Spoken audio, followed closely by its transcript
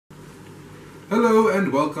Hello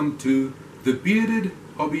and welcome to the Bearded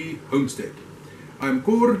Hobby Homestead. I'm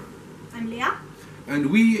Cor. I'm Leah. And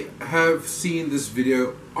we have seen this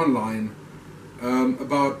video online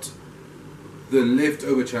about the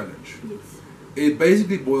leftover challenge. Yes. It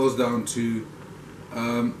basically boils down to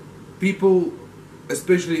people,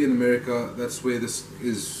 especially in America, that's where this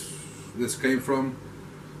came from,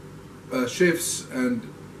 chefs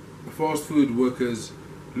and fast food workers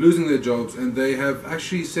losing their jobs, and they have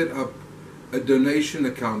actually set up a donation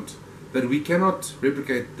account that we cannot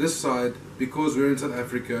replicate this side because we're in South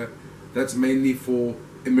Africa. That's mainly for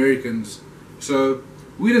Americans. So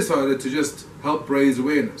we decided to just help raise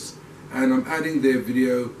awareness, and I'm adding their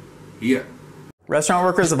video here. Restaurant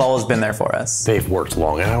workers have always been there for us. They've worked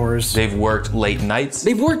long hours. They've worked late nights.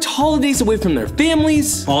 They've worked holidays away from their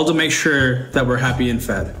families. All to make sure that we're happy and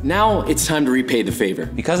fed. Now it's time to repay the favor.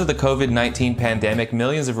 Because of the COVID-19 pandemic,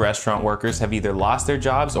 millions of restaurant workers have either lost their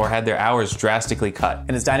jobs or had their hours drastically cut.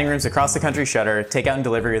 And as dining rooms across the country shutter, takeout and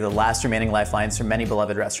delivery are the last remaining lifelines for many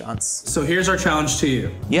beloved restaurants. So here's our challenge to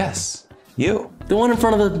you. Yes, you. The one in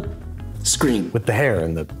front of the screen. With the hair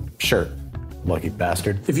and the shirt. Lucky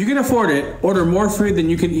bastard. If you can afford it, order more food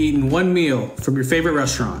than you can eat in one meal from your favorite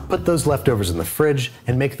restaurant. Put those leftovers in the fridge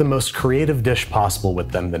and make the most creative dish possible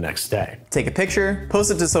with them the next day. Take a picture,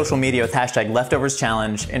 post it to social media with hashtag leftovers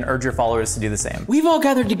challenge, and urge your followers to do the same. We've all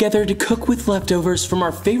gathered together to cook with leftovers from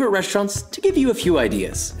our favorite restaurants to give you a few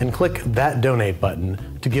ideas. And click that donate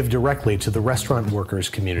button to give directly to the Restaurant Workers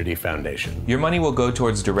Community Foundation. Your money will go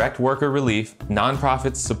towards direct worker relief,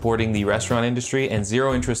 nonprofits supporting the restaurant industry, and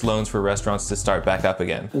zero interest loans for restaurants to start back up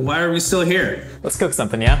again. Why are we still here? Let's cook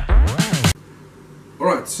something, yeah?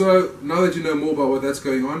 Alright, so now that you know more about what that's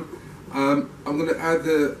going on, I'm going to add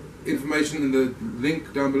the information in the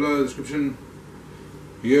link down below, the description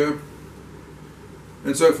here,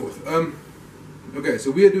 and so forth. Okay,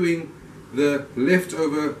 so we are doing the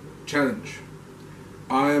leftover challenge.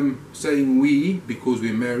 I am saying we because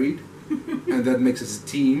we're married, and that makes us a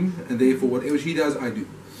team, and therefore whatever she does, I do.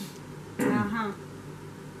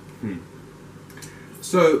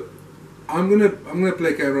 So I'm gonna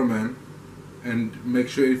play cameraman and make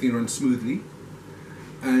sure everything runs smoothly,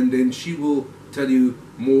 and then she will tell you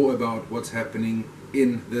more about what's happening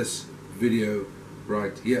in this video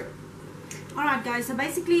right here. Alright guys, so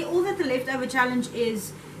basically all that the leftover challenge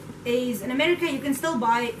is in America you can still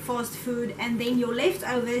buy fast food, and then your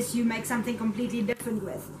leftovers you make something completely different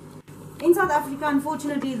with. In South Africa,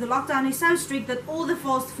 unfortunately, the lockdown is so strict that all the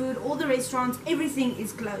fast food, all the restaurants, everything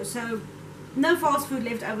is closed. So no fast food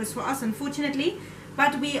leftovers for us, unfortunately.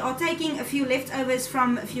 But we are taking a few leftovers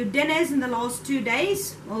from a few dinners in the last 2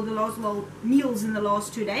 days, or meals in the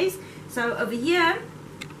last 2 days. So over here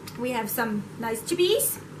we have some nice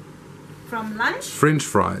chippies from lunch. French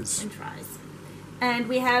fries. French fries. And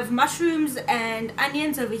we have mushrooms and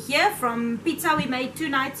onions over here from pizza we made 2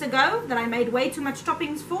 nights ago that I made way too much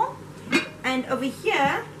toppings for. And over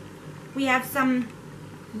here we have some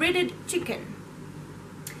breaded chicken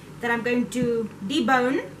that I'm going to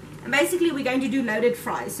debone, and basically we're going to do loaded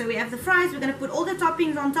fries. So we have the fries, we're going to put all the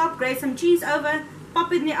toppings on top, grate some cheese over,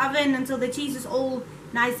 pop it in the oven until the cheese is all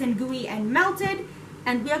nice and gooey and melted,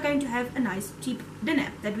 and we are going to have a nice cheap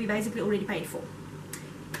dinner that we basically already paid for.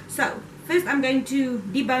 So first I'm going to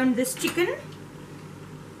debone this chicken,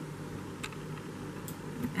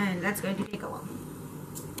 and that's going to take a while.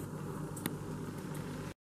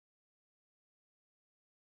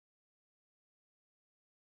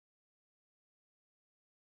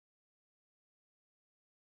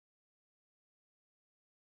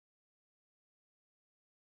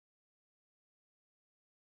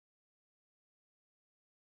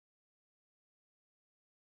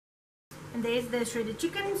 And there's the shredded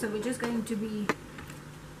chicken, so we're just going to be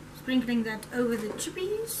sprinkling that over the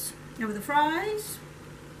chippies, over the fries.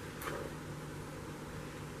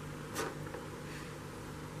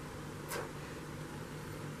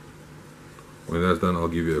 When that's done, I'll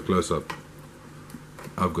give you a close-up.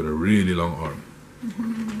 I've got a really long arm.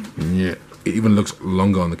 Yeah, it even looks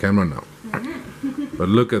longer on the camera now. But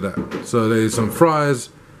look at that. So there's some fries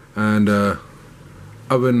and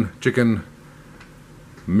oven chicken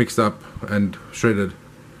mixed up and shredded.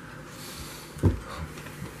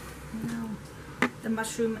 Now the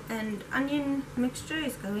mushroom and onion mixture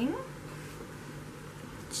is going.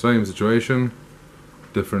 Same situation,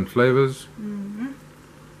 different flavors.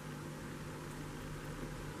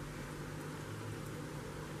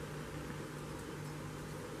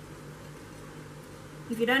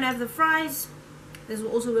 If you don't have the fries, this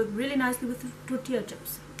will also work really nicely with the tortilla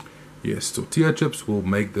chips. Yes, tortilla chips will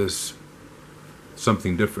make this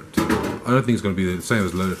something different. I don't think it's going to be the same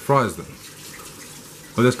as loaded fries though.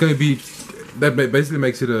 But there's going to be that basically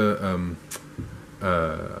makes it a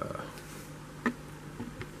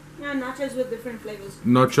Yeah, nachos with different flavors.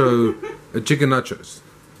 a chicken nachos.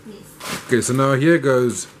 Yes. Okay, so now here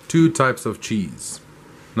goes 2 types of cheese.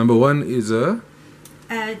 Number 1 is a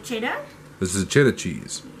Cheddar. this is a cheddar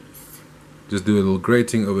cheese. Just do a little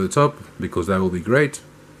grating over the top because that will be great.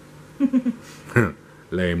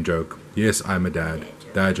 Lame joke. Yes, I'm a dad.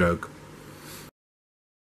 Dad joke.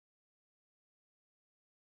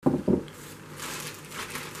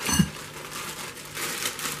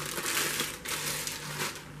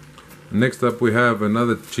 Next up we have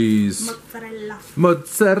another cheese. Mozzarella.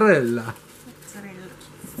 Mozzarella. Mozzarella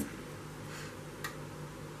cheese.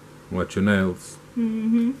 Watch your nails.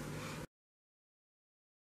 Mm-hmm.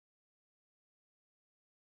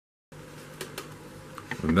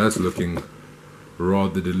 And that's looking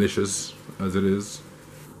rather delicious as it is.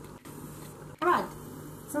 Alright,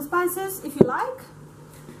 some spices if you like.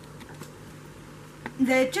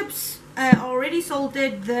 The chips are already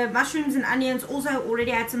salted. The mushrooms and onions also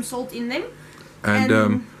already had some salt in them. And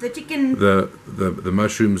the chicken, the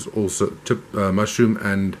mushrooms also mushroom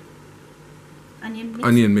and onion mix.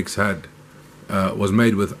 onion mix was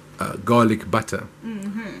made with garlic butter.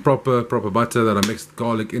 Proper butter that I mixed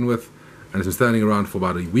garlic in with, and it's been standing around for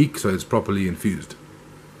about a week, so it's properly infused.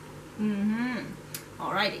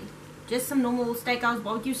 Alrighty, just some normal steakhouse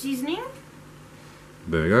barbecue seasoning.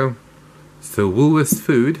 There we go. So Woolworths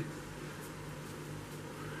food.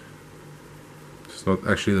 It's not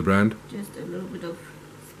actually the brand. Just a little bit of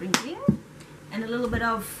sprinkling and a little bit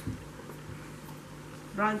of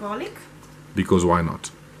dry garlic Because why not?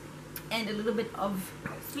 and a little bit of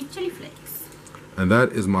sweet chili flakes. And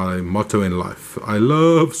that is my motto in life. I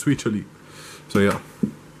love sweet chili. So yeah.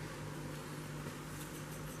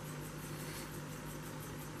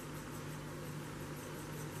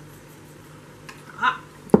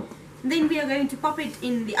 Then we are going to pop it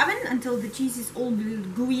in the oven until the cheese is all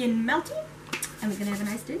gooey and melty, and we're going to have a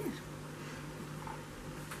nice dinner.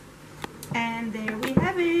 And there we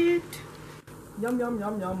have it. Yum yum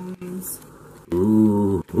yum yums.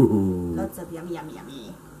 Ooh. Lots of yummy yummy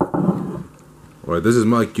yummy. Alright, this is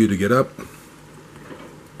my cue to get up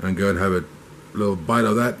and go and have a little bite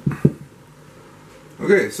of that.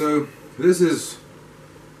 Okay, so this is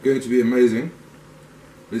going to be amazing.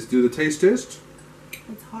 Let's do the taste test.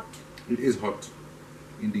 It's hot. It is hot,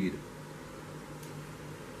 indeed.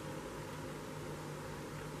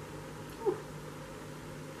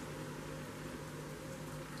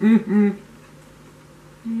 Mm-hmm.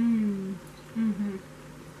 Mm. Mm-hmm.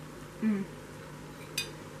 Mm.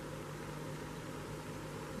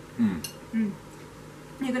 Mm.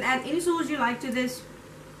 You can add any sauce you like to this.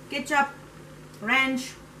 Ketchup,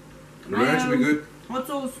 ranch, Ranch will be good. hot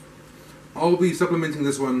sauce. I'll be supplementing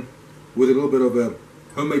this one with a little bit of a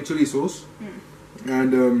homemade chili sauce.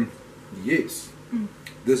 And yes,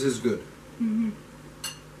 this is good.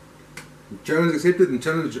 Challenge accepted and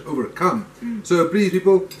challenge overcome. So please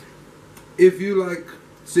people, if you like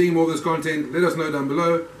seeing more of this content, let us know down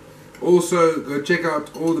below. Also go check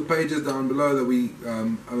out all the pages down below that we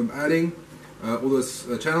I'm adding, all those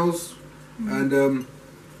channels. And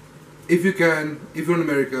if you can, if you're in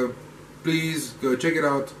America, please go check it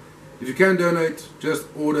out. If you can donate, just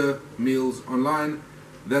order meals online.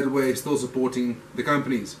 That way still supporting the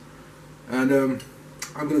companies. And I'm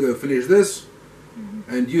gonna go finish this.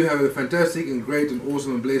 And you have a fantastic and great and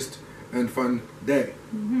awesome and blessed and fun day.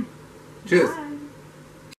 Cheers. Bye.